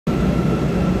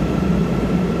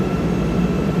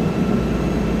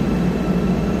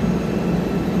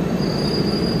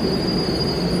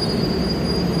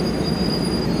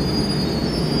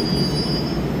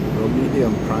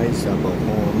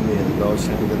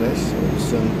Angeles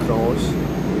soon close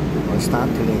a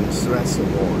startling threshold,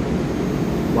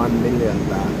 $1 million.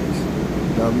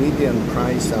 The median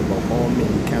price of a home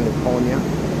in California,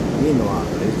 meanwhile,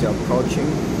 is approaching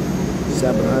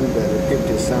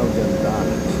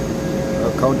 $750,000,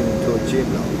 according to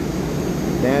Zillow.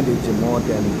 That is more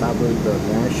than double the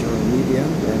national median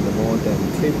and more than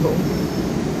triple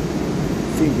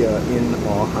figure in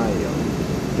Ohio.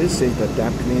 This is the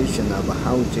definition of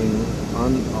housing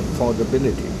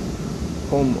unaffordability.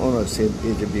 Home ownership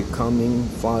is becoming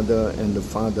farther and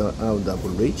farther out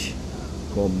of reach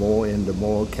for more and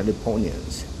more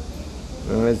Californians.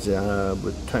 As of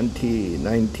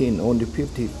 2019, only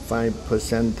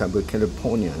 55% of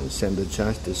Californians and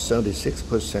just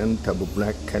 36% of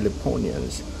Black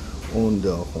Californians owned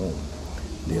a home.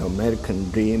 The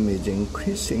American dream is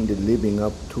increasingly living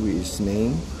up to its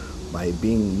name by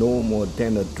being no more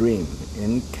than a dream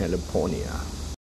in California.